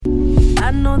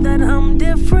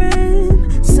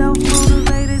different.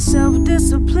 Self-motivated,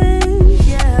 self-disciplined.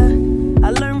 Yeah,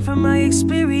 I learned from my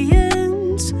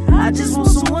experience. I just want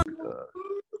someone.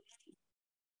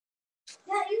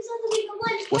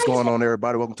 What's going on,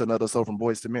 everybody? Welcome to another episode from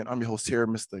Boys to Men. I'm your host here,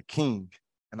 Mr. King,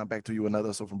 and I'm back to you another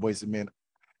episode from Boys to Men.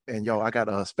 And yo, I got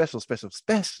a special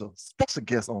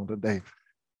guest on today.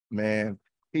 Man,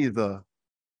 he's the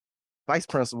vice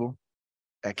principal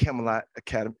at Camelot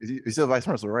Academy. He's still vice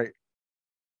principal, right?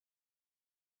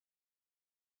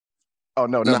 Oh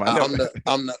no, never mind.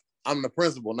 I'm the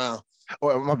principal now.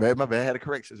 Oh, my bad. I had a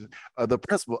correction. The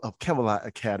principal of Camelot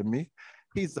Academy.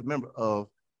 He's a member of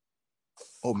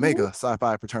Omega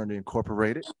Sci-Fi Fraternity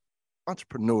Incorporated,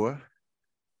 entrepreneur,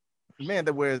 man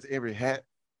that wears every hat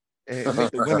and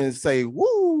make the women say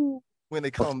woo when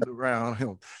they come around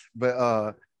him.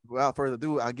 But without further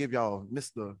ado, I'll give y'all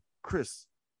Mr. Chris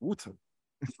Wooten.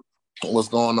 What's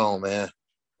going on, man?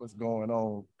 What's going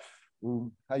on?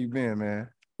 Ooh, how you been, man?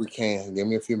 We can. Give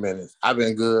me a few minutes. I've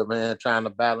been good, man, trying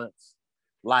to balance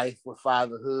life with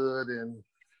fatherhood and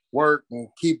work and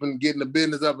getting the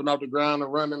business up and off the ground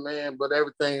and running, man. But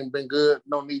everything been good.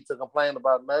 No need to complain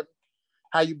about nothing.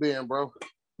 How you been, bro?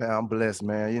 Man, I'm blessed,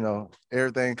 man. You know,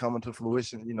 everything coming to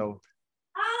fruition. You know,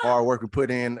 hard work we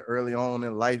put in early on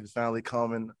in life is finally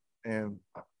coming and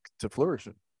to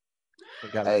flourishing.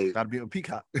 Gotta be on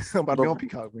Peacock. I'm about to be on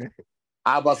Peacock, man.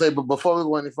 I was about to say, but before we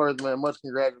go any further, man, much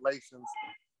congratulations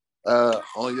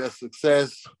on your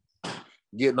success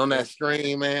getting on that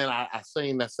screen, man. I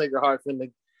seen that Sacred Heart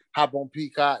finna hop on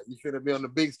Peacock. You finna be on the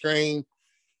big screen.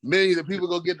 Millions of people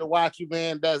gonna get to watch you,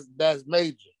 man. That's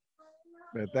major.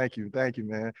 Man, thank you,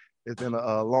 man. It's been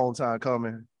a long time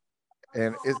coming,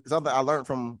 and it's something I learned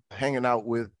from hanging out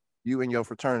with you and your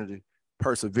fraternity: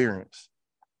 perseverance.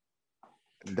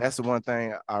 And that's the one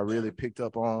thing I really picked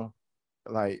up on.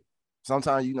 Like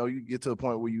sometimes, you know, you get to a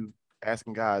point where you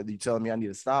asking God, "You telling me I need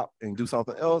to stop and do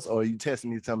something else, or are you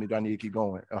testing me to tell me do I need to keep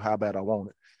going, or how bad I want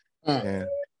it?" And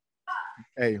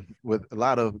hey, with a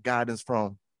lot of guidance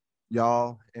from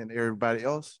y'all and everybody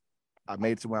else, I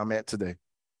made it to where I'm at today.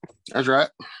 That's right.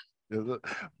 But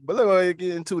let's go ahead and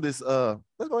get into this. Let's go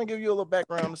ahead and give you a little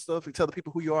background and stuff and tell the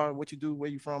people who you are, what you do,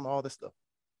 where you from, all this stuff.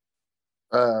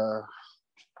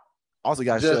 Also, you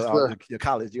gotta show out your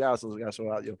college. You also gotta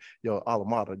show out your alma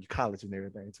mater, your college and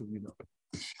everything too, you know.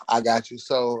 I got you.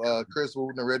 So Chris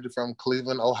Wooten, originally from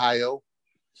Cleveland, Ohio.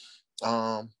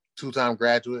 Two-time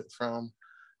graduate from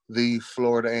the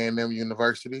Florida A&M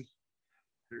University.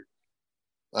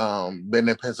 Been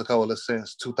in Pensacola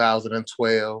since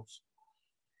 2012.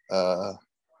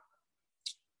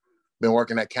 Been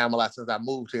working at Camelot since I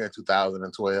moved here in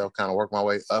 2012, kind of worked my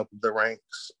way up the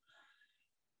ranks.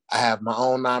 I have my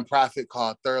own nonprofit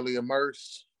called Thoroughly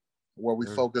Immersed, where we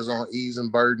focus on easing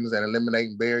burdens and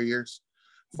eliminating barriers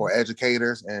for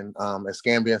educators in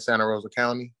Escambia and Santa Rosa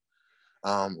County.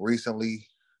 Recently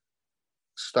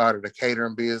started a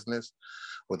catering business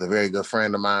with a very good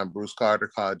friend of mine, Bruce Carter,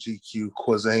 called GQ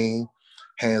Cuisine.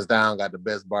 Hands down, got the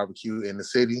best barbecue in the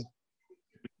city.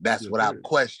 That's without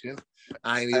question.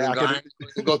 I ain't even going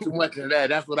to go too much into that.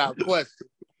 That's without question.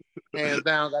 Hands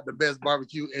down, got the best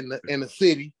barbecue in the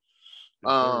city.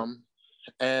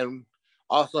 And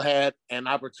also had an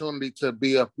opportunity to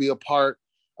be a part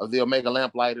of the Omega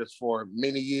Lamplighters for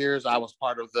many years. I was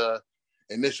part of the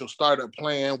initial startup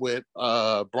plan with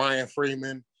Brian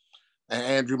Freeman and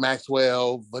Andrew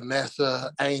Maxwell,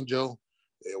 Vanessa Angel.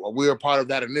 We were part of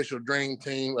that initial dream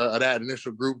team, that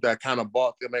initial group that kind of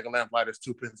brought the Omega Lamplighters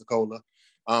to Pensacola.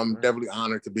 Definitely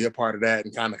honored to be a part of that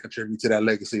and kind of contribute to that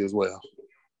legacy as well.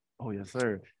 Oh, yes,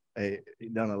 sir. Hey, he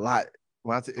done a lot.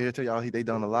 When I tell y'all, they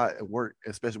done a lot at work,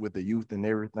 especially with the youth and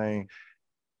everything.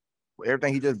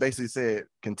 Everything he just basically said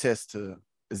contests to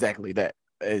exactly that.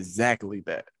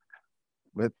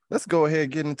 But let's go ahead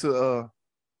and get into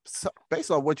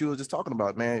based on what you were just talking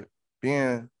about, man,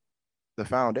 being the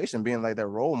foundation, being like that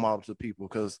role model to people,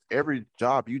 because every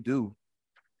job you do,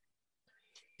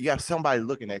 you have somebody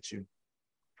looking at you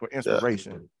for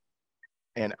inspiration.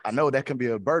 Yeah. And I know that can be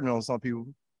a burden on some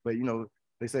people, but you know,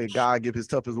 they say God give his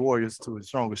toughest warriors to his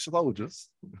strongest soldiers.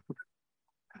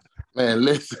 Man,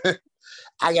 listen,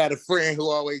 I got a friend who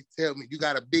always tell me, you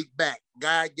got a big back.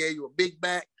 God gave you a big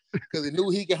back because he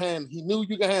knew you can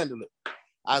handle it.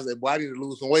 I said, boy, I need to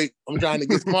lose some weight. I'm trying to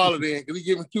get smaller then because we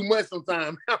giving too much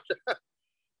sometimes.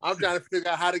 I'm trying to figure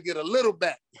out how to get a little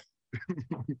back.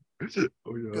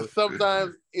 Because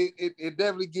sometimes it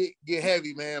definitely get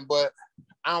heavy, man. But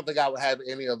I don't think I would have it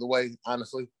any other way,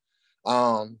 honestly.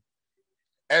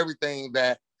 Everything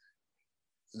that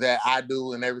I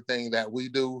do and everything that we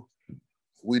do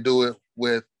it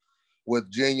with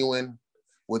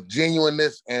with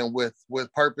genuineness and with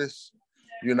purpose.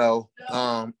 You know,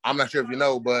 I'm not sure if you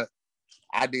know, but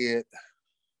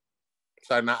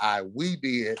we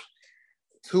did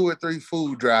 2 or 3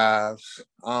 food drives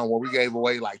where we gave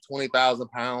away like 20,000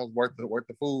 pounds worth of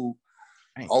food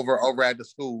over at the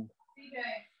school.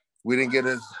 We didn't get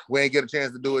a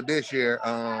chance to do it this year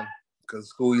because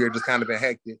school year just kind of been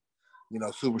hectic. You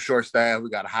know, super short staff. We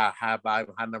got a high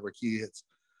volume, high number of kids.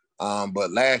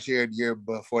 But last year, the year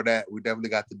before that, we definitely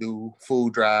got to do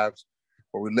food drives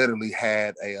where we literally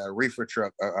had a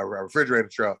refrigerator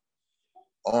truck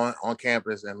on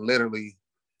campus and literally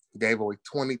gave away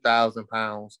 20,000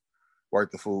 pounds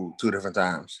worth of food 2 different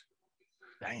times.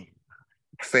 Dang.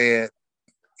 Fed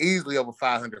easily over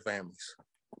 500 families.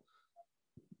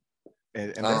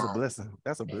 And that's a blessing.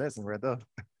 That's a blessing right there.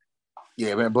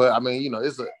 Yeah, man. But I mean, you know,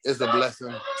 it's a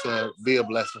blessing to be a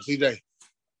blessing. CJ,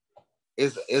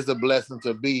 it's a blessing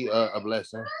to be a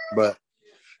blessing. But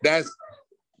that's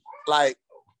like,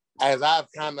 as I've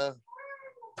kind of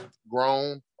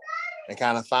grown and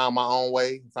kind of found my own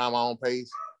way, found my own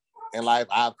pace in life,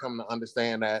 I've come to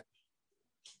understand that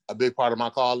a big part of my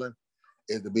calling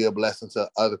is to be a blessing to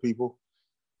other people.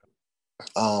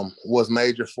 What's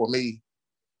major for me,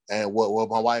 and what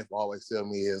my wife always tells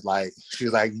me is like, she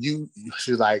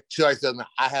always tells me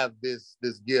I have this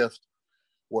gift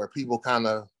where people kind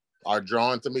of are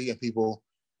drawn to me and people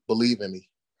believe in me.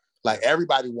 Like,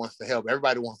 everybody wants to help.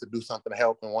 Everybody wants to do something to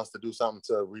help and wants to do something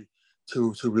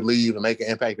to relieve and make an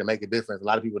impact and make a difference. A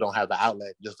lot of people don't have the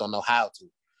outlet, just don't know how to.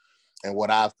 And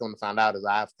what I've come to find out is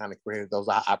I've kind of created those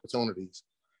opportunities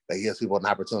that gives people an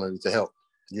opportunity to help.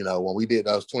 You know, when we did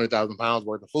those 20,000 pounds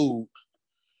worth of food,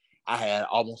 I had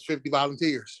almost 50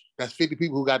 volunteers. That's 50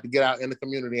 people who got to get out in the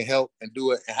community and help and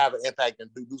do it and have an impact and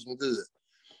do some good.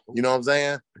 You know what I'm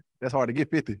saying? That's hard to get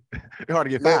 50. It's hard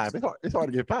to get 5. It's hard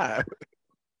to get 5.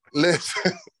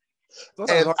 Listen.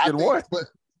 Sometimes it's hard to get 1. But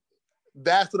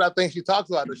that's what I think she talks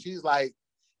about. She's like,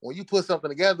 when you put something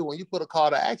together, when you put a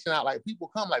call to action out, like, people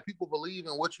come, like, people believe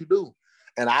in what you do.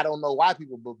 And I don't know why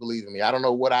people believe in me. I don't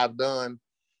know what I've done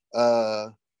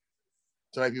to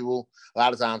make people a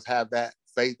lot of times have that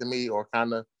faith in me or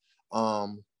kind of,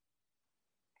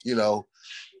 you know,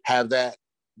 have that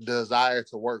desire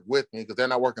to work with me, because they're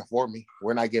not working for me.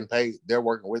 We're not getting paid. They're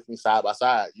working with me side by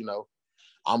side. You know,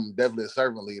 I'm definitely a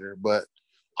servant leader, but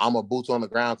I'm a boots on the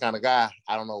ground kind of guy.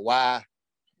 I don't know why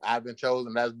I've been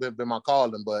chosen. That's been my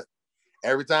calling. But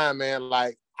every time, man,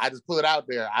 like, I just put it out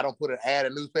there. I don't put an ad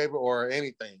in newspaper or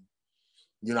anything.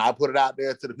 You know, I put it out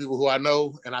there to the people who I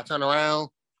know, and I turn around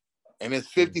and it's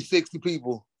 50, 60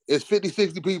 people. It's 50,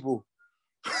 60 people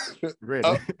ready.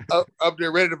 up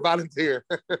there ready to volunteer.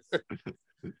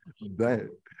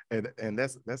 And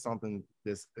that's something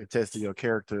that's attests to your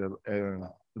character and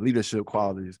leadership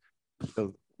qualities.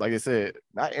 Because, like I said,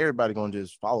 not everybody gonna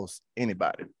just follow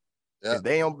anybody. Yeah. If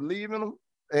they don't believe in them,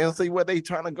 they don't see where they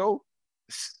trying to go,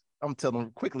 I'm telling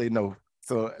them quickly no.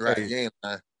 So, right, hey,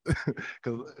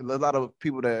 because a lot of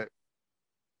people that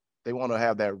they want to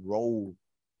have that role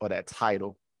or that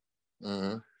title,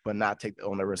 but not take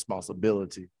on the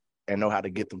responsibility and know how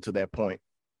to get them to that point.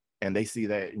 And they see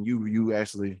that, and you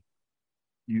actually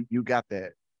you got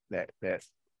that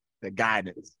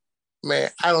guidance.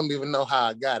 Man, I don't even know how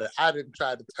I got it. I didn't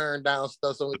try to turn down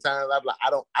stuff so many times. I'm like,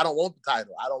 I don't want the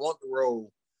title. I don't want the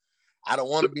role. I don't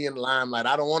want to be in the limelight.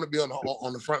 I don't want to be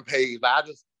on the front page.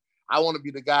 I want to be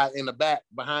the guy in the back,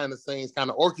 behind the scenes, kind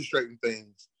of orchestrating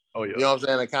things. Oh yeah. You know what I'm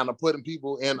saying? And kind of putting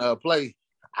people in a play.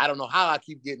 I don't know how I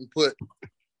keep getting put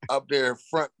up there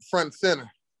front and center,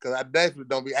 because I definitely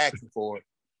don't be asking for it.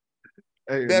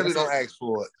 Hey, definitely don't ask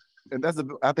for it.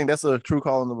 And I think that's a true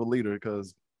calling of a leader,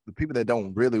 because the people that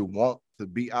don't really want to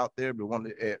be out there but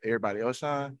want everybody else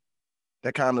shine,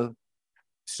 that kind of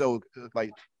show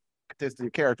like test your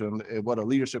character and what a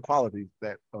leadership quality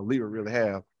that a leader really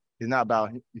have. It's not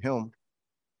about him,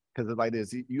 because it's like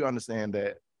this. You understand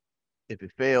that if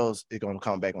it fails, it's gonna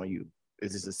come back on you.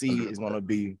 It's just a seed. It's gonna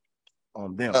be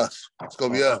on them. Us. It's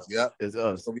gonna be us. Yeah. It's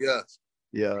us. It's gonna be us.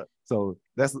 Yeah. So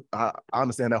I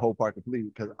understand that whole part completely,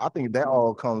 because I think that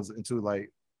all comes into like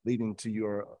leading to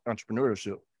your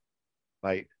entrepreneurship.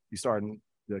 Like, you starting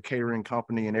the catering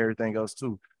company and everything else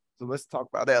too. So let's talk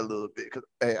about that a little bit. Cause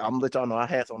hey, I'm gonna let y'all know I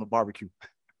had some on the barbecue.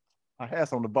 I had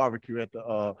some on the barbecue at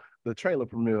the trailer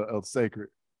premiere of Sacred.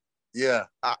 Yeah.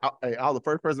 I was the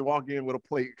first person to walk in with a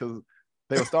plate because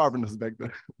they were starving us back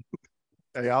then.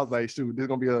 Hey, I was like, shoot, this is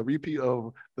gonna be a repeat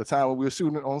of the time when we were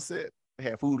shooting on set. They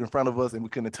had food in front of us and we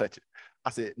couldn't touch it. I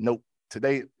said, nope,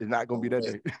 today is not gonna be that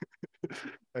day.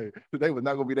 Hey, today was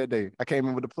not gonna be that day. I came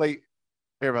in with a plate.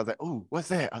 Everybody's like, "Ooh, what's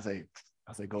that?" I was like,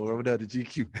 I said, go over there to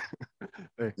GQ.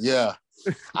 Hey. Yeah,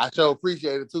 I sure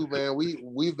appreciate it too, man.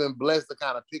 We've been blessed to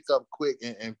kind of pick up quick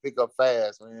and pick up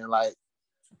fast, man. Like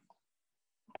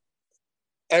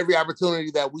every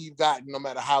opportunity that we've gotten, no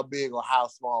matter how big or how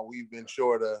small, we've been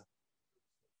sure to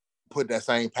put that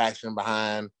same passion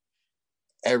behind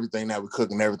everything that we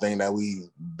cook and everything that we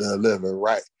deliver.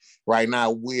 Right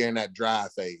now, we're in that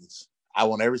drive phase. I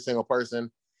want every single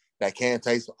person that can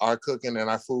taste our cooking and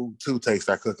our food to taste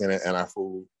our cooking and our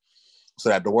food, so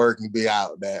that the word can be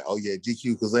out that, oh yeah,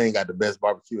 GQ Cuisine got the best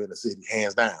barbecue in the city,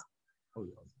 hands down. Oh,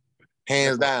 yeah.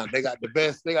 Hands down, they got the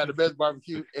best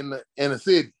barbecue in the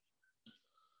city.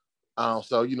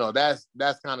 So you know that's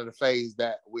kind of the phase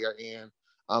that we are in.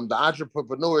 The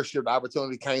entrepreneurship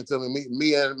opportunity came to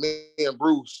me and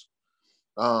Bruce.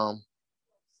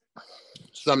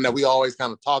 Something that we always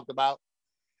kind of talked about,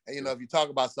 and you know, if you talk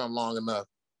about something long enough,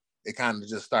 it kind of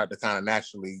just start to kind of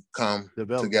naturally come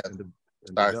together.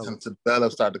 Start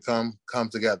to come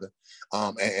together.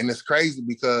 And it's crazy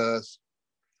because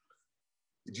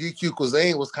GQ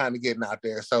Cuisine was kind of getting out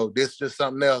there. So this is just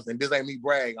something else. And this ain't me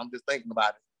brag. I'm just thinking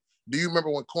about it. Do you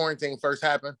remember when quarantine first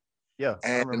happened? Yeah,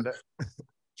 and I remember that.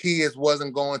 Kids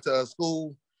wasn't going to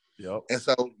school. Yep. And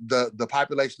so the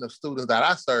population of students that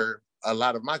I serve, a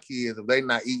lot of my kids, if they're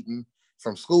not eating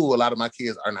from school, a lot of my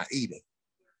kids are not eating.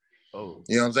 Oh.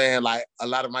 You know what I'm saying? Like a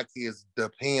lot of my kids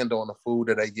depend on the food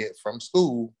that they get from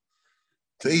school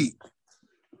to eat.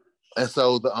 And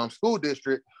so the school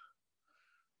district,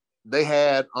 they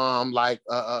had like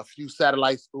a few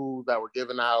satellite schools that were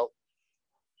giving out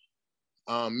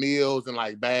meals and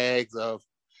like bags of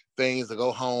things to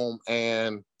go home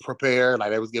and prepare. Like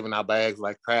they was giving out bags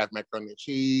like Kraft macaroni and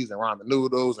cheese and ramen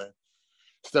noodles and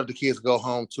stuff the kids go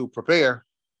home to prepare.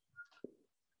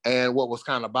 And what was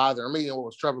kind of bothering me and what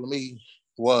was troubling me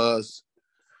was,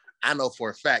 I know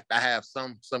for a fact I have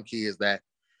some kids that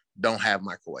don't have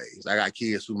microwaves. I got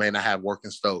kids who may not have working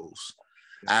stoves.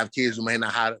 I have kids who may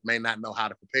not know how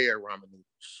to prepare ramen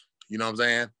noodles. You know what I'm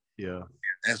saying? Yeah.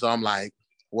 And so I'm like,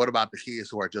 what about the kids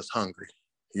who are just hungry?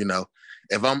 You know,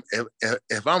 if I'm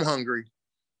hungry,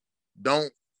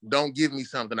 don't give me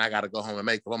something I got to go home and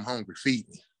make. If I'm hungry, feed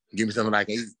me. Give me something I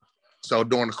can eat. So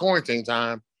during the quarantine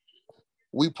time,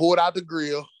 we pulled out the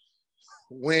grill,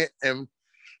 went and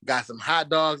got some hot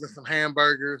dogs and some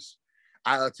hamburgers.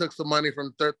 I took some money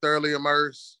from Thoroughly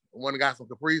Immersed, went and got some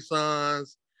Capri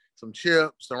Suns, some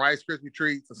chips, some Rice Krispie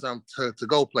treats, and some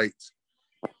to-go plates.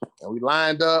 And we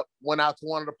lined up, went out to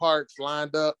one of the parks,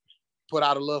 lined up, put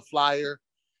out a little flyer,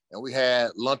 and we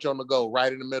had lunch on the go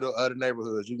right in the middle of the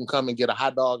neighborhoods. You can come and get a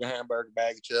hot dog, a hamburger,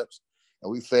 bag of chips, and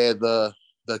we fed the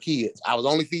kids. I was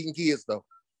only feeding kids though.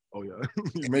 Oh yeah.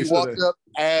 You walked up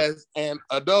as an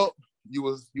adult, you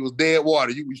was dead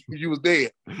water. You was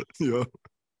dead. Yeah.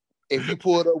 If you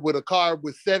pulled up with a car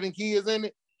with 7 kids in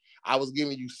it, I was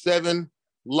giving you 7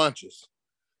 lunches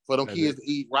for them kids to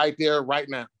eat right there, right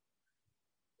now.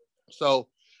 So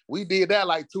we did that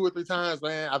like 2 or 3 times,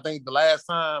 man. I think the last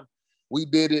time we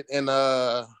did it in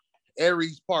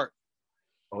Aries Park.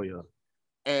 Oh yeah.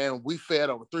 And we fed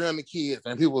over 300 kids,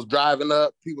 and people was driving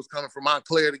up. People was coming from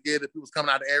Montclair to get it. People was coming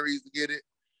out of Aries to get it.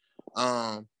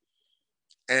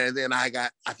 And then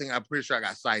I'm pretty sure I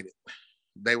got cited.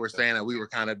 They were saying that we were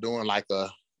kind of doing like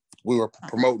we were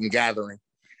promoting gathering,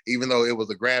 even though it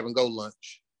was a grab and go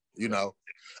lunch, you know.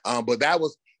 But that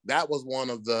was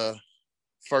one of the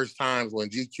first times when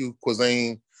GQ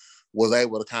Cuisine was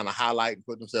able to kind of highlight and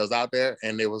put themselves out there.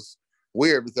 And it was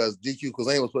weird because GQ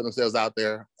Cuisine was putting themselves out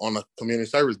there on a community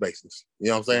service basis. You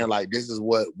know what I'm saying? Like, this is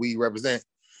what we represent.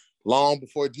 Long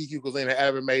before GQ Cuisine had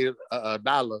ever made a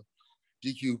dollar,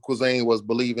 GQ Cuisine was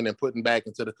believing in putting back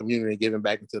into the community, giving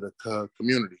back into the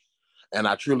community. And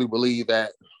I truly believe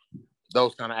that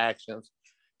those kind of actions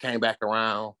came back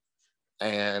around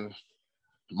and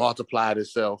multiplied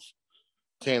itself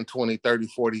 10, 20, 30,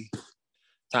 40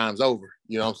 times over.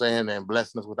 You know what I'm saying? And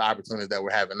blessing us with the opportunities that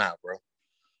we're having now, bro.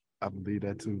 I believe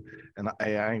that too. And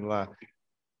I ain't gonna lie.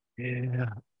 Yeah.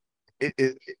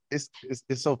 It's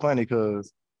so funny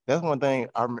because that's one thing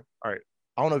all right.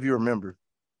 I don't know if you remember,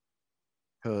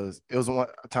 because it was one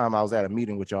time I was at a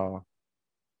meeting with y'all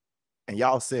and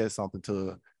y'all said something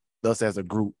to us as a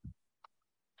group.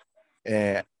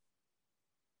 And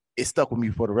it stuck with me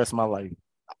for the rest of my life.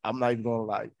 I'm not even gonna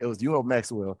lie. It was you and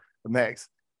Maxwell. Max,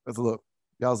 let's look.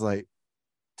 Y'all was like,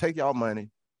 take y'all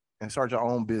money and start your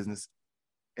own business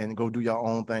and go do your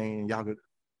own thing, and y'all could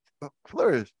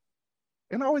flourish.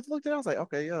 And I always looked at it, I was like,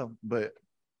 okay, yeah. But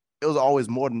it was always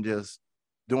more than just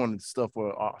doing stuff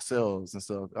for ourselves and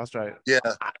stuff. I was trying. Yeah.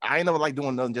 I ain't never like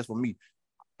doing nothing just for me.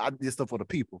 I did stuff for the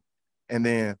people. And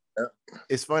then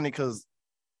it's funny because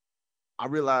I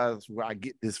realize where I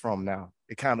get this from now.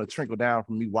 It kind of trickled down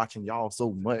from me watching y'all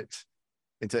so much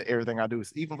into everything I do.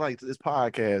 It's even like this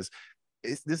podcast.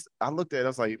 It's this. I looked at it. I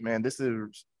was like, man, this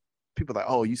is people like,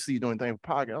 oh, you see you doing things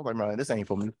for podcast. I was like, man, this ain't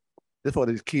for me. This for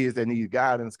these kids that need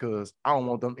guidance because I don't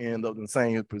want them to end up in the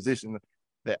same position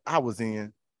that I was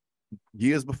in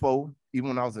years before, even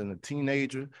when I was a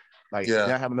teenager. Like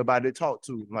not having nobody to talk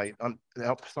to, like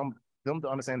help them to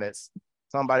understand that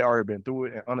somebody already been through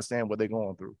it and understand what they're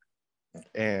going through.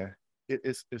 And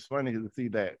it's funny to see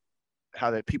that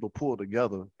how that people pull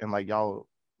together and like y'all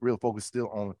real focus still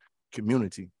on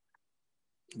community.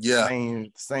 Yeah.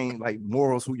 Same like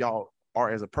morals who y'all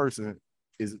are as a person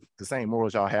is the same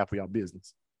morals y'all have for y'all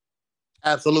business.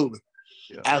 Absolutely.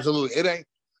 Yeah. Absolutely. It ain't,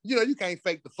 you can't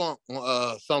fake the funk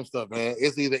on some stuff, man.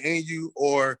 It's either in you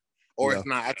or it's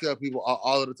not. I tell people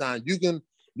all of the time, you can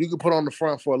put on the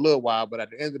front for a little while, but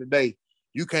at the end of the day,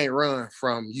 you can't run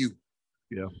from you.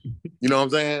 Yeah. You know what I'm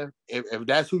saying? If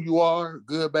that's who you are,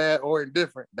 good, bad, or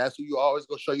indifferent, that's who you always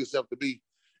gonna show yourself to be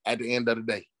at the end of the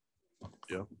day.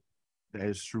 Yeah, that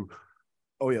is true.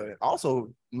 Oh yeah.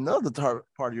 Also, another part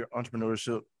of your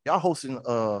entrepreneurship, y'all hosting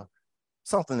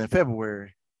something in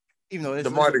February. Even though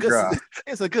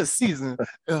it's a good season.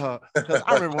 Because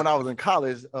I remember when I was in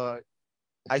college,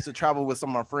 I used to travel with some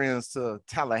of my friends to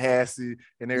Tallahassee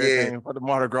and everything for the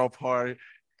Mardi Gras party.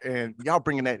 And y'all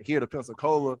bringing that here to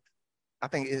Pensacola, I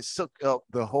think it shook up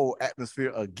the whole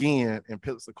atmosphere again in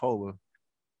Pensacola.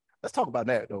 Let's talk about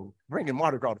that though. Bringing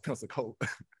Mardi Gras to Pensacola.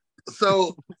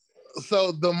 So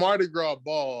the Mardi Gras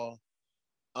ball,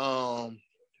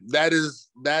 that's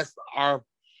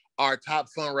our top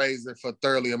fundraiser for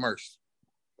Thoroughly Immersed.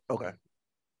 Okay.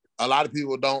 A lot of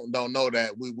people don't know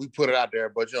that we put it out there,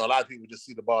 but a lot of people just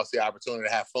see the ball, see the opportunity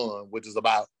to have fun, which is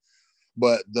about.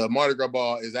 But the Mardi Gras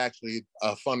ball is actually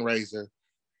a fundraiser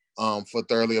for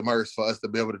Thoroughly Immersed for us to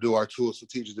be able to do our Tools for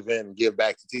Teachers event and give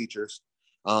back to teachers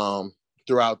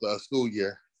throughout the school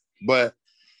year. But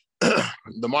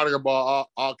the Mardi Gras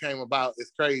ball all came about.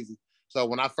 It's crazy. So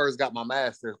when I first got my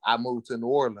master's, I moved to New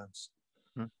Orleans,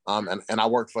 and I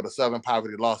worked for the Southern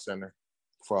Poverty Law Center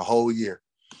for a whole year.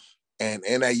 And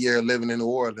in that year living in New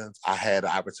Orleans, I had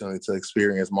the opportunity to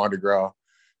experience Mardi Gras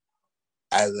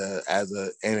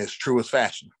in its truest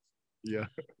fashion. Yeah.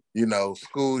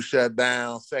 School shut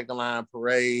down, second line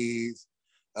parades,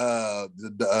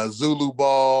 the Zulu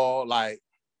ball, like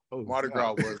Mardi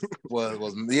Gras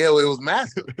was it was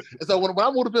massive. And so when I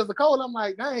moved to Pensacola, I'm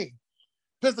like, dang,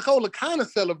 Pensacola kind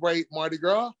of celebrate Mardi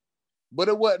Gras, but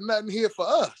it wasn't nothing here for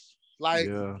us. Like,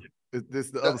 yeah, this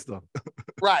the other stuff.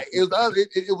 Right. It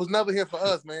was never here for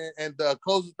us, man. And the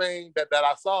closest thing that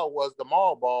I saw was the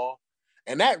mall ball,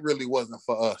 and that really wasn't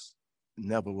for us.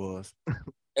 Never was.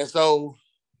 And so,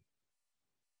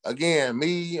 again,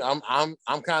 me, I'm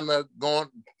kind of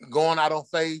going out on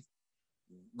faith,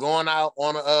 going out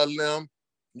on a limb,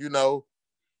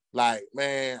 like,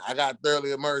 man, I got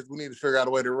Thoroughly Immersed. We need to figure out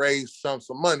a way to raise some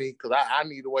money because I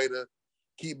need a way to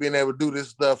keep being able to do this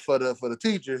stuff for the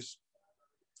teachers.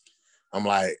 I'm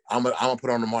like, I'm gonna put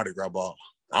on the Mardi Gras ball.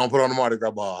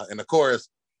 And of course,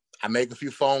 I make a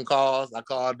few phone calls. I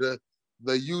called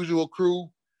the usual crew.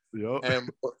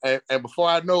 Yep. And before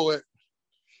I know it,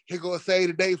 here go a save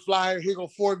the day flyer. Here go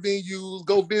 4 venues.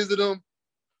 Go visit them.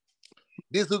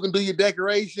 This who can do your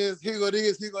decorations. Here go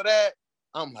this. Here go that.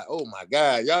 I'm like, oh my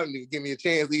God, y'all didn't even give me a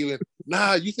chance even.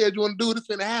 Nah, you said you want to do this,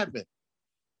 finna happen.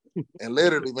 And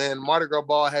literally, man, Mardi Gras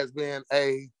ball has been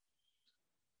a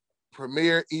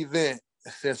premier event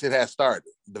since it has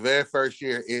started. The very first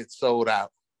year, it sold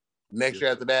out. Next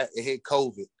year after that, it hit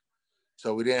COVID.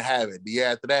 So we didn't have it. The year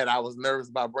after that, I was nervous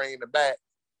about bringing it back.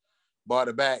 Bought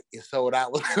it back. It sold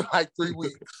out within like 3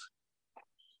 weeks.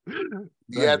 The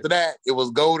year after that, it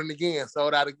was golden again,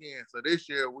 sold out again. So this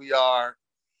year, we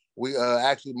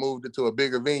actually moved it to a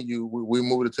bigger venue. We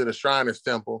moved it to the Shriners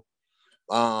Temple.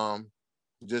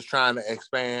 Just trying to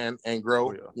expand and grow.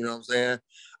 Oh, yeah. You know what I'm saying?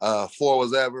 Forward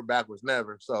was ever, back was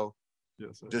never. So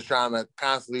just trying to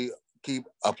constantly keep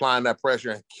applying that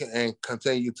pressure and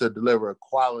continue to deliver a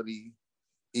quality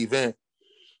event,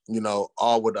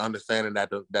 all with the understanding that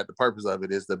the purpose of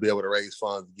it is to be able to raise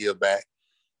funds, give back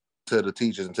to the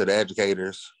teachers and to the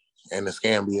educators in the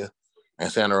Escambia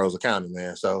and Santa Rosa County,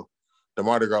 man. So the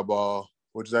Mardi Gras ball,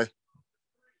 what'd you say?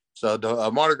 So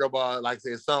the Mardi Gras ball, like I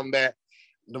said, something that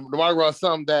the Mardi Gras is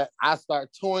something that I start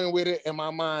toying with it in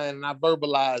my mind, and I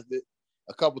verbalized it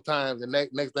a couple times, and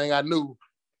next thing I knew,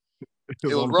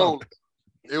 it was rolling.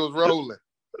 It was rolling.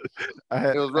 I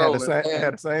had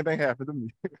the same thing happen to me.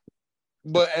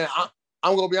 But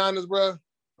I'm gonna be honest, bro.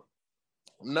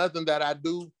 Nothing that I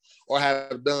do or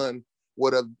have done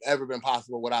would have ever been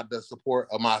possible without the support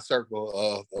of my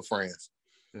circle of friends.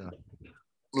 Yeah.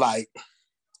 Like,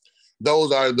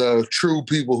 those are the true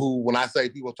people who, when I say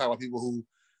people, talk about people who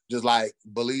just like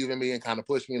believe in me and kind of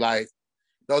push me, like,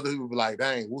 those are people be like,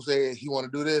 dang, who said he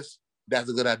want to do this? That's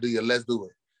a good idea. Let's do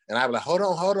it. And I be like, hold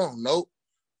on. Nope.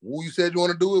 Who you said you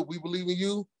want to do it? We believe in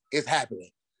you. It's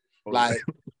happening. Oh, like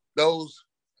those,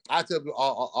 I tell people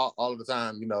all of the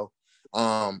time, you know,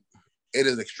 it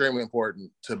is extremely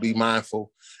important to be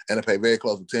mindful and to pay very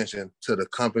close attention to the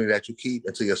company that you keep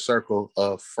and to your circle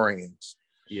of friends.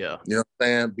 Yeah. You know what I'm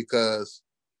saying? Because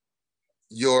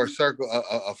your circle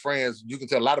of friends, you can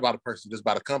tell a lot about a person just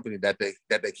by the company that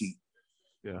they keep.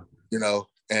 Yeah. You know,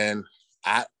 and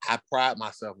I pride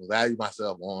myself and value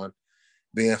myself on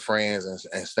being friends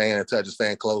and staying in touch and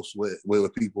staying close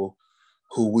with people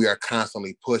who we are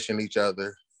constantly pushing each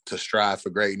other to strive for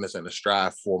greatness and to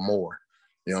strive for more.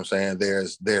 You know what I'm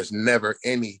saying? There's never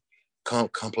any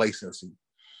complacency,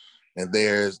 and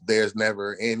there's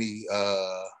never any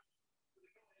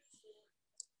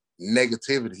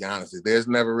negativity. Honestly, there's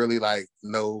never really like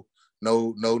no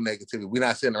negativity. We're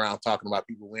not sitting around talking about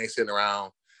people. We ain't sitting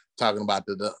around talking about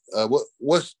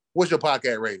what's your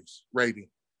podcast rating?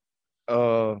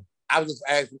 I was just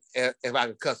asking if I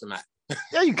could cuss or not.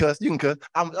 Yeah, you cuss. You can cuss.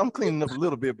 I'm cleaning up a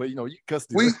little bit, but you know, you cuss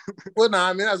too. I mean,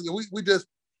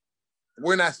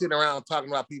 we're not sitting around talking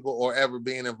about people or ever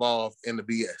being involved in the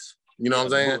BS. You know what I'm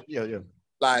saying? Yeah.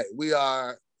 Like we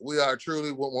are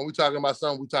truly, when we talking about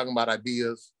something, we talking about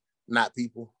ideas, not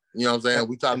people. You know what I'm saying?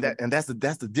 We talking, and that's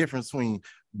the difference between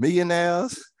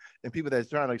millionaires and people that's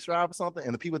trying to strive for something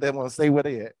and the people that want to stay where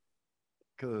they at.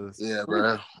 Cause yeah,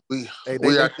 bro, we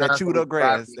are that chewed up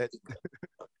grass.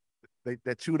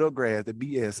 That chewed up grass, the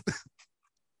BS.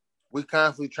 We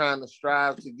constantly trying to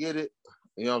strive to get it.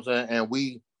 You know what I'm saying? And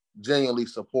we genuinely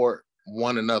support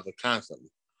one another constantly.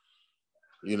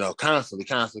 You know, constantly.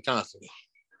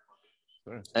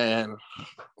 Sure. And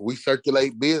we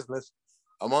circulate business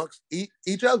amongst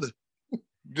each other.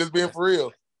 Just being for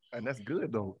real. And that's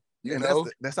good though. You know,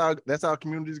 that's how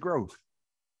communities grow.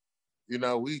 You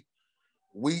know, we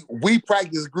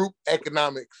practice group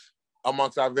economics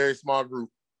amongst our very small group.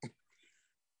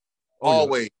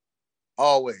 Always.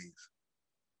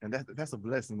 And that's a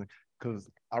blessing, because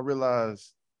I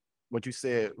realize what you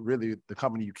said, really the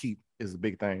company you keep is a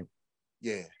big thing.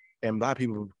 Yeah. And a lot of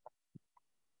people,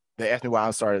 they ask me why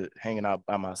I started hanging out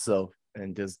by myself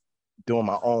and just doing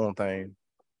my own thing,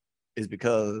 is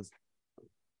because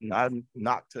not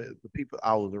to the people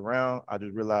I was around, I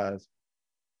just realized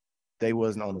they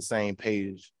wasn't on the same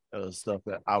page of stuff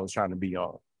that I was trying to be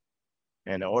on.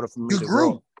 And in order for me to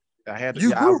grow, I had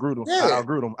to, I outgrew them. Yeah. I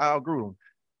outgrew them.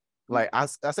 Like I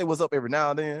say what's up every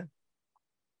now and then,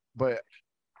 but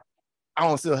I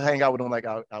don't still hang out with them like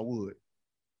I would.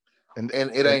 And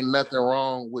it ain't nothing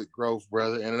wrong with growth,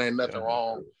 brother. And it ain't nothing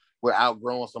wrong with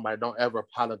outgrowing somebody. Don't ever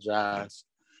apologize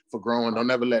for growing. Don't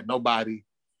ever let nobody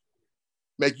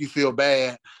make you feel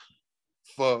bad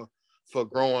for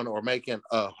growing or making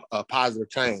a positive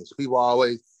change. People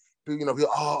always, you know,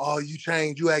 oh, you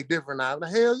changed, you act different now.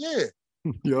 Like, hell yeah.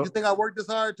 Yep. You think I worked this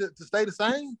hard to stay the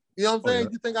same? You know what I'm saying? Yeah.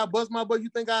 You think I bust my butt? You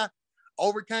think I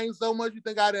overcame so much? You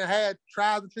think I done had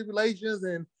trials and tribulations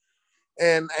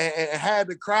and had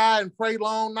to cry and pray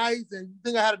long nights? And you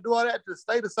think I had to do all that to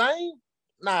stay the same?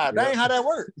 Nah, that ain't how that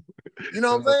works. You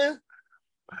know what I'm saying?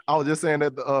 I was just saying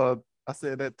that I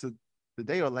said that to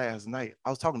today or last night.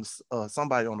 I was talking to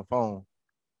somebody on the phone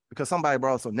because somebody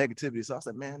brought some negativity. So I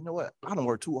said, man, you know what? I don't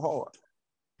work too hard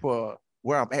for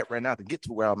where I'm at right now to get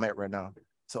to where I'm at right now.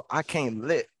 So I can't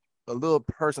let a little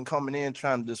person coming in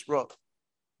trying to disrupt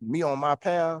me on my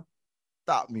path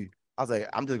stop me. I was like,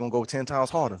 I'm just gonna go 10 times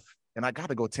harder. And I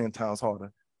gotta go 10 times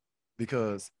harder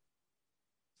because,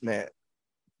 man,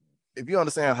 if you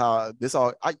understand how this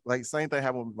all, like same thing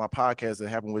happened with my podcast that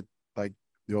happened with like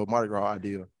the Mardi Gras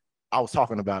idea. I was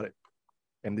talking about it.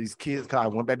 And these kids, cause I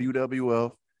went back to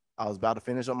UWF. I was about to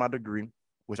finish up my degree,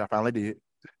 which I finally did.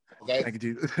 Okay. Thank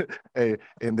you, Jesus. Hey,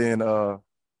 and then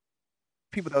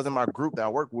people that was in my group that I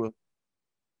work with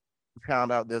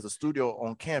found out there's a studio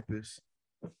on campus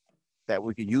that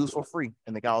we could use for free,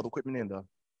 and they got all the equipment in there.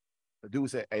 The dude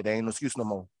said, hey, there ain't no excuse no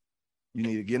more. You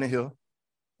need to get in here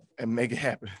and make it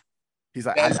happen. He's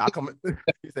like, I'll come.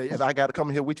 He said, if I got to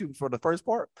come here with you for the first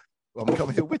part, well, I'm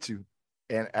coming here with you.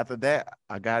 And after that,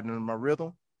 I got into my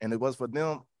rhythm, and it was for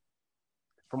them.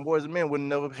 From Boys and Men would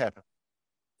never happen.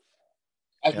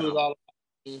 That's what it's all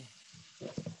about.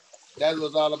 That's what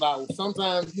it's all about.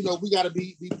 Sometimes, you know, we got to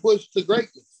be pushed to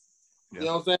greatness. Yeah. You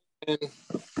know what I'm saying?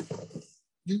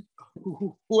 And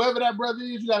whoever that brother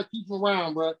is, you got to keep him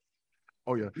around, bro.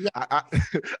 Oh yeah.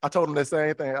 I told them the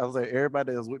same thing. I was like,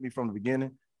 everybody that was with me from the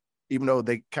beginning, even though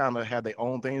they kind of had their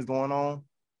own things going on,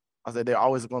 I said, there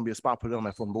always going to be a spot for them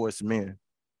like from Boys to Men,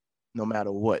 no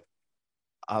matter what.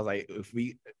 I was like,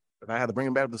 if I had to bring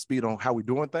them back to the speed on how we're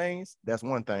doing things, that's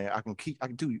one thing. I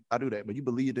do that. But you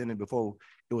believed in it before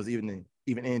it was even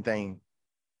anything,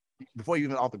 before you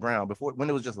even off the ground, before when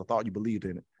it was just a thought, you believed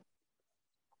in it.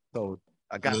 So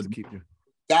I got to keep you.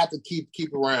 Got to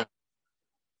keep around.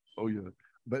 Oh yeah.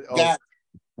 But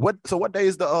what day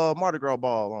is the Mardi Gras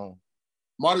ball on?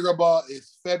 Mardi Gras ball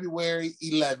is February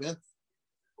 11th.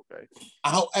 Okay.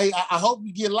 I hope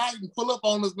you get light and pull up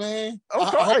on us, man.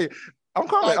 I'm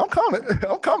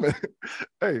coming.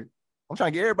 Hey, I'm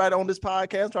trying to get everybody on this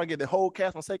podcast. I'm trying to get the whole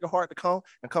cast on Sacred Heart to come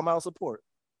out and support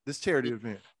this charity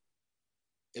event.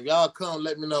 If y'all come,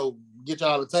 let me know. Get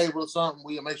y'all a table or something.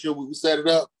 We'll make sure we set it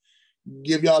up.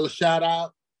 Give y'all a shout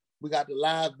out. We got the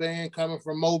live band coming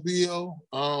from Mobile,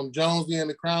 Jonesy and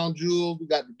the Crown Jewels. We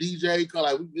got the DJ.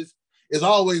 It's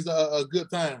always a good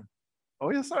time.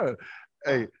 Oh yes, sir.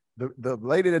 Hey, the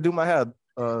lady that do my hair,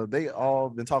 they all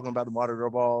been talking about the Mardi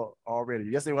Gras ball already.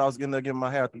 Yesterday when I was getting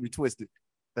my hair retwisted,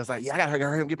 that's like, yeah, I gotta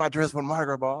hurry up and get my dress for the Mardi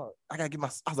Gras ball. I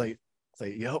was like,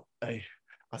 yep. Hey,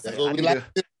 I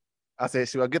said,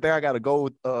 shoot, I get there. I got a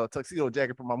gold tuxedo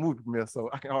jacket for my movie premiere, so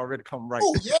I can already come right.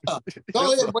 Oh yeah,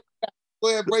 go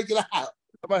ahead, break it out.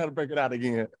 I might have to break it out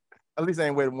again. At least I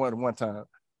ain't waited more than one time.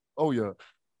 Oh yeah,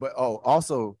 but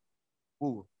also,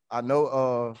 I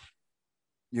know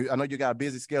I know you got a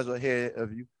busy schedule ahead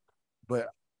of you, but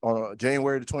on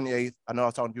January the 28th, I know I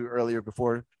was talking to you earlier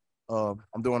before. I'm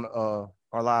doing our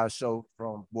live show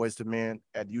from Boys to Men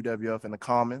at UWF in the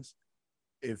Commons.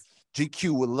 If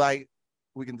GQ would like,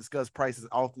 we can discuss prices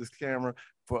off this camera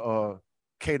for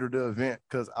cater the event,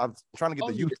 because I'm trying to get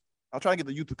the youth. I'm trying to get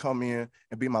the youth to come in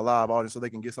and be my live audience so they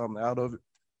can get something out of it.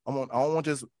 I don't want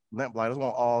just Lamplight. I just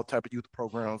want all type of youth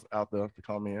programs out there to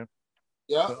come in.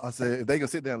 Yeah. So I said, if they can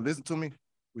sit there and listen to me,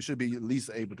 we should be at least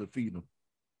able to feed them.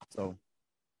 So.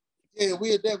 Yeah,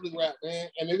 we'll definitely rap, man.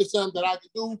 And if it's something that I can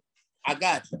do, I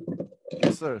got you.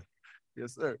 Yes, sir.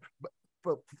 Yes, sir. But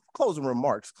for closing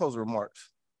remarks,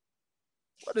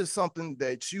 what is something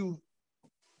that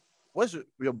what's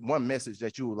your one message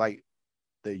that you would like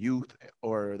the youth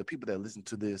or the people that listen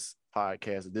to this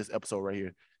podcast, this episode right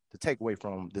here, to take away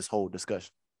from this whole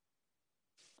discussion?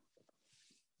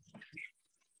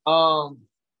 I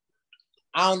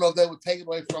don't know if they would take it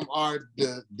away from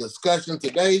the discussion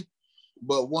today,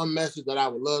 but one message that I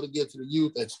would love to get to the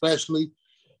youth, especially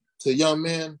to young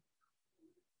men,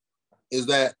 is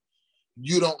that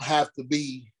you don't have to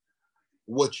be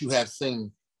what you have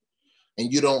seen,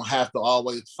 and you don't have to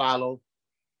always follow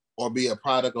or be a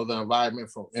product of the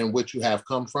environment in which you have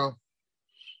come from.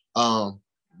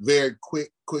 Very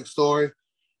quick story.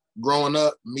 Growing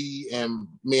up, me and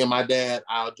my dad,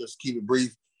 I'll just keep it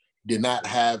brief, did not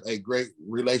have a great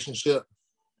relationship.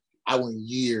 I went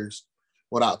years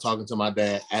without talking to my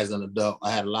dad as an adult.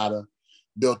 I had a lot of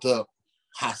built up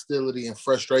hostility and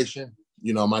frustration.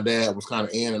 You know, my dad was kind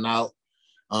of in and out.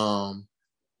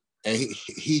 And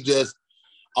he just,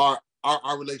 our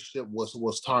relationship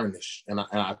was tarnished. And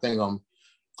I think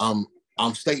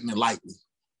I'm stating it lightly.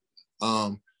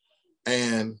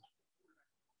 And,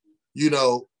 you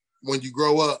know, when you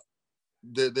grow up,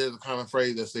 there's a common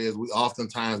phrase that says we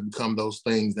oftentimes become those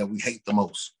things that we hate the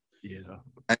most. Yeah.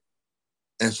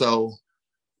 And so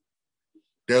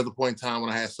there was a point in time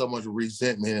when I had so much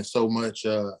resentment and so much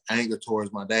anger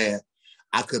towards my dad,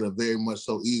 I could have very much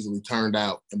so easily turned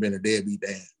out and been a deadbeat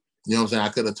dad. You know what I'm saying? I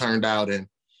could have turned out and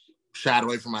shied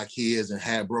away from my kids and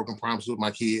had broken promises with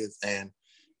my kids and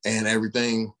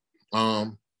everything.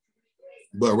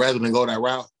 But rather than go that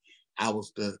route, I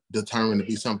was determined to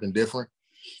be something different.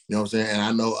 You know what I'm saying? And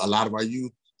I know a lot of our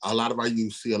youth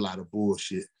see a lot of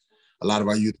bullshit. A lot of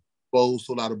our youth exposed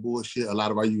to a lot of bullshit. A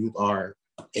lot of our youth are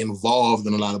involved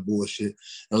in a lot of bullshit.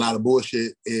 And a lot of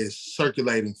bullshit is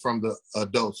circulating from the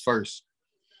adults first.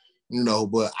 You know,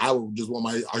 but I would just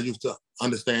want our youth to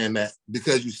understand that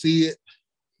because you see it,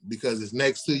 because it's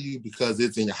next to you, because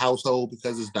it's in your household,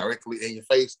 because it's directly in your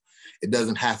face, it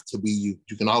doesn't have to be you.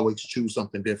 You can always choose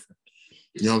something different.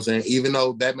 You know what I'm saying? Even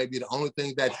though that may be the only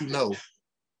thing that you know,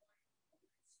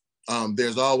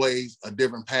 there's always a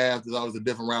different path. There's always a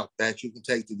different route that you can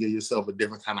take to give yourself a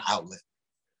different kind of outlet.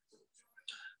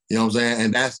 You know what I'm saying?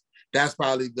 And that's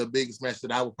probably the biggest message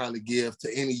that I would probably give to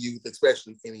any youth,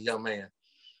 especially any young man.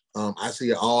 I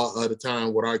see it all of the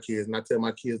time with our kids, and I tell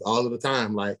my kids all of the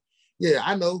time, like, yeah,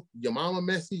 I know your mama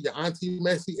messy, your auntie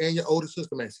messy, and your older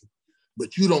sister messy,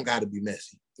 but you don't got to be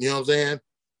messy. You know what I'm saying?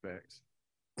 Thanks.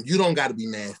 you don't got to be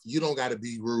nasty. You don't got to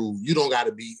be rude. You don't got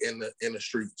to be in the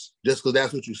streets. Just because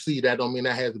that's what you see, that don't mean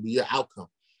that has to be your outcome.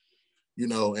 You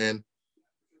know, and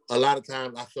a lot of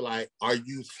times I feel like our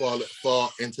youth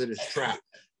fall into this trap.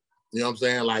 You know what I'm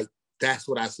saying? Like, that's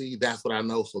what I see, that's what I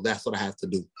know, so that's what I have to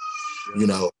do. You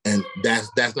know, and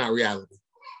that's not reality.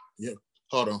 Yeah.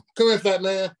 Hold on. Come here, fat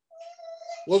man.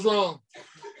 What's wrong?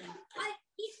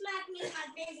 He smacked me in my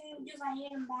face and just like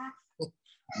hit him back.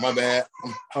 My bad.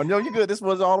 Oh no, you good. This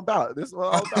was all about. This was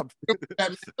all about.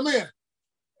 Come here.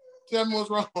 Tell me what's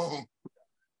wrong.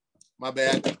 My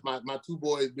bad. My two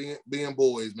boys being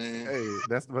boys, man. Hey,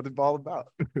 that's what it's all about.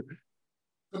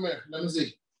 Come here. Let me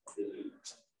see.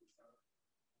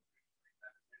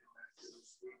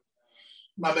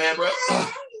 My bad, bro.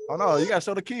 Oh no, you gotta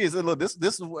show the kids. Look, this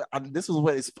is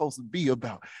what it's supposed to be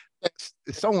about.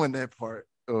 It's showing that part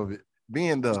of it,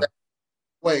 being the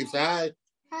wave side.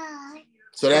 Hi.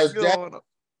 So that's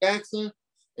Jackson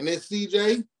and that's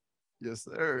CJ. Yes,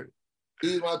 sir.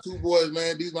 These are my two boys,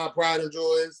 man. These are my pride and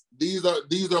joys. These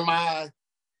are my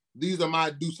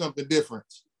do something different.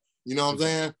 You know what I'm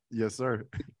saying? Yes, sir.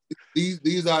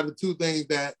 These are the two things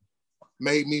that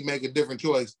made me make a different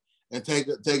choice and take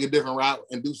a different route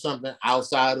and do something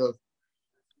outside of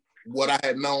what I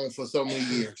had known for so many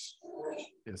years.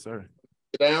 Yes, sir.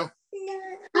 Get down.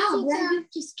 Oh, bro, you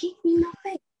just kicked me in my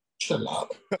face. Shut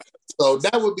up. So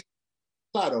that would be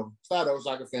Sato,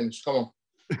 so I can finish. Come on.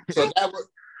 So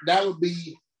that would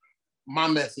be my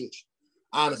message.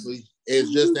 Honestly,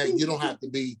 is just that you don't have to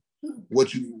be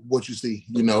what you see,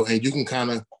 you know, and you can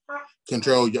kind of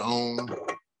control your own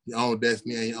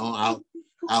destiny and your own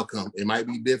outcome. It might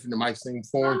be different. It might seem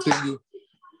foreign to you,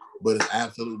 but it's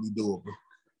absolutely doable.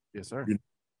 Yes, sir.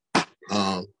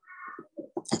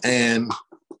 And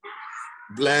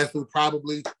lastly,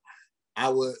 probably I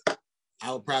would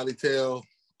probably tell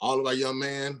all of our young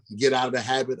men, get out of the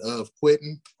habit of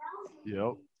quitting.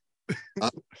 Yep.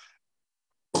 A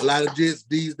lot of jits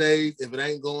these days, if it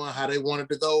ain't going how they want it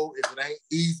to go, if it ain't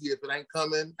easy, if it ain't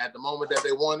coming at the moment that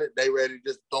they want it, they ready to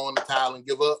just throw in the towel and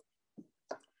give up.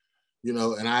 You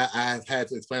know, and I've had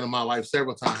to explain to my wife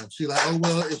several times. She's like, oh,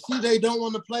 well, if CJ don't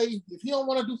want to play, if he don't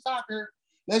want to do soccer,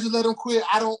 let's just let him quit.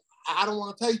 I don't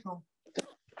want to take him.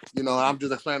 You know, I'm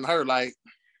just explaining to her, like,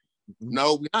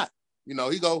 no, we're not. You know,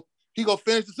 he go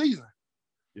finish the season.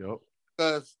 Yep.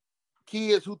 Because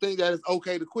kids who think that it's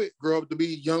okay to quit grow up to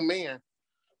be young men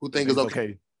who think it's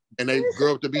okay. And they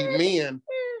grow up to be men.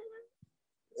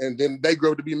 And then they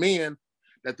grow up to be men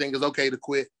that think it's okay to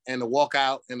quit and to walk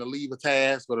out and to leave a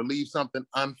task or to leave something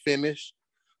unfinished.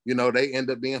 You know, they end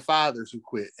up being fathers who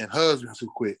quit and husbands who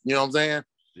quit. You know what I'm saying?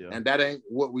 Yeah. And that ain't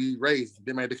what we raised.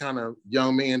 They made the kind of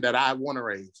young men that I want to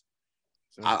raise.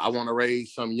 So, I want to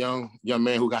raise some young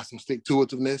men who got some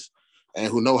stick-to-itiveness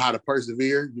and who know how to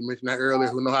persevere. You mentioned that earlier,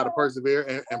 who know how to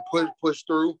persevere and push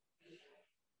through.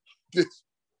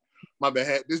 My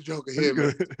bad, this joker hit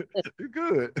me. You're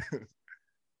good.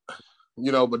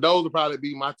 You know, but those would probably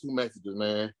be my two messages,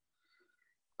 man.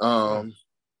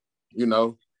 You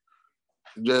know,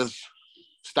 just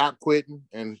stop quitting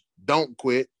and don't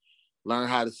quit. Learn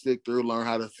how to stick through, learn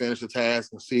how to finish a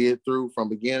task and see it through from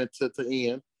beginning to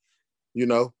end. You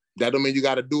know, that don't mean you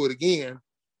got to do it again,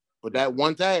 but that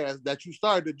one task that you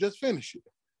started, just finish it.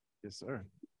 Yes, sir.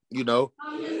 You know,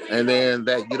 and then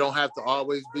that you don't have to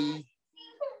always be,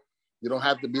 you don't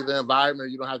have to be the environment,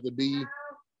 you don't have to be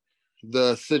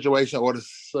the situation or the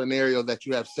scenario that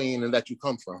you have seen and that you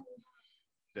come from.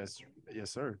 Yes,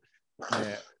 sir.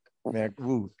 Man,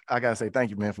 woo, I gotta say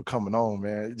thank you, man, for coming on,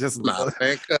 man. Just man,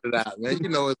 cut it out, man. You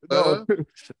know it's love.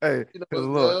 Hey, you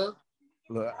know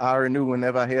look, I already knew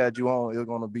whenever I had you on, it was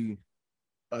gonna be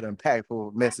an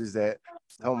impactful message that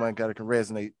someone can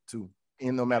resonate to.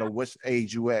 And no matter which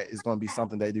age you at, it's gonna be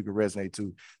something that you can resonate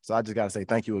to. So I just gotta say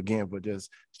thank you again for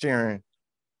just sharing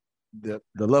the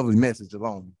lovely message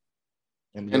alone.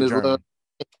 And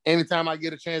anytime I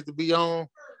get a chance to be on,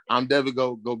 I'm definitely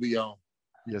go be on.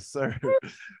 Yes, sir.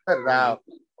 Cut it out.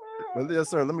 Well, yes,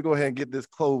 sir. Let me go ahead and get this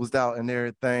closed out and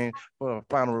everything for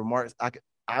final remarks. I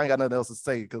ain't got nothing else to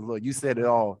say because look, you said it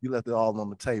all. You left it all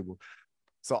on the table.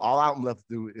 So all I'm left to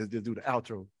do is just do the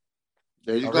outro.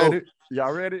 There you go. Ready?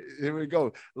 Y'all ready? Here we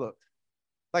go. Look,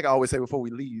 like I always say before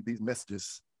we leave these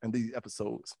messages and these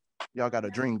episodes, y'all got to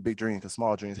dream big dreams because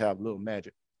small dreams have little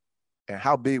magic. And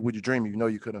how big would you dream if you know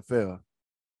you couldn't fail?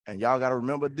 And y'all got to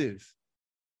remember this.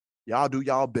 Y'all do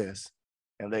y'all best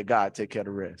and let God take care of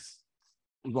the rest.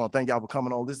 We want to thank y'all for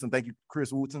coming on. Listen, thank you,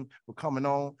 Chris Wooten, for coming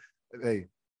on. Hey,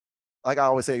 like I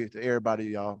always say to everybody,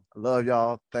 y'all, I love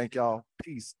y'all. Thank y'all.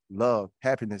 Peace, love,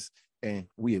 happiness, and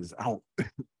we is out.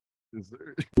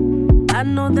 I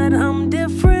know that I'm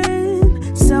different.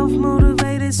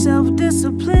 Self-motivated,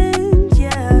 self-disciplined,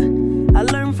 yeah. I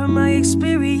learned from my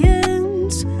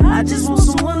experience. I just want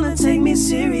someone to take me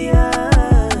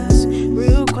serious.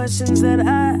 Real questions that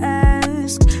I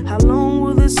ask. How long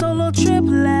will this solo trip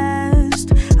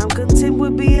last? I'm content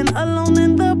with being alone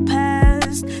in the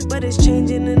past, but it's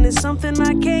changing and it's something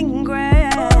I can't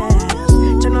grasp.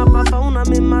 Turn off my phone,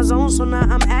 I'm in my zone, so now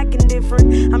I'm acting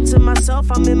different. I'm to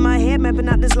myself, I'm in my head, mapping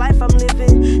out this life I'm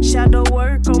living. Shadow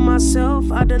work on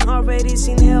myself, I done already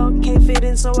seen hell. Can't fit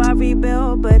in, so I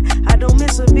rebel, but I don't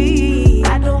miss a beat.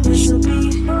 I don't miss a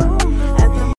beat.